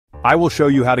I will show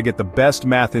you how to get the best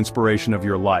math inspiration of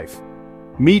your life.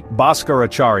 Meet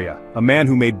Bhaskaracharya, a man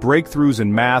who made breakthroughs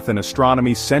in math and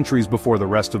astronomy centuries before the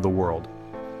rest of the world.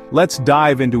 Let's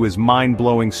dive into his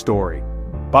mind-blowing story.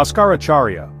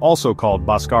 Bhaskaracharya, also called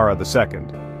Bhaskara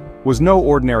II, was no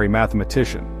ordinary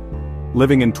mathematician.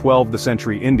 Living in 12th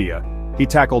century India, he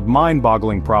tackled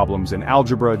mind-boggling problems in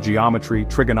algebra, geometry,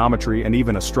 trigonometry, and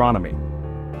even astronomy.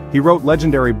 He wrote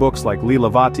legendary books like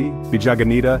Leelavati,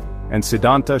 Bhaskara, and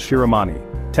Siddhanta Shiromani,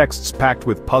 texts packed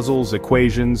with puzzles,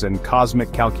 equations, and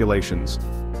cosmic calculations.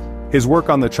 His work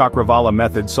on the Chakravala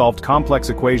method solved complex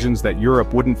equations that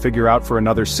Europe wouldn't figure out for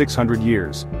another 600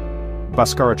 years.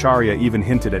 Bhaskaracharya even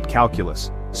hinted at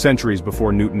calculus, centuries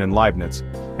before Newton and Leibniz,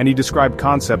 and he described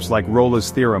concepts like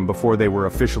Rolle's theorem before they were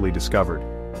officially discovered.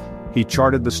 He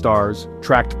charted the stars,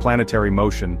 tracked planetary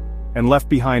motion, and left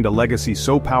behind a legacy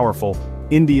so powerful,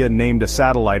 India named a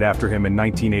satellite after him in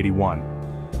 1981.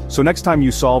 So next time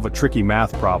you solve a tricky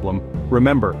math problem,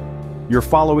 remember, you're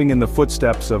following in the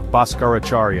footsteps of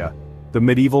Bhaskaracharya, the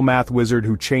medieval math wizard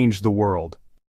who changed the world.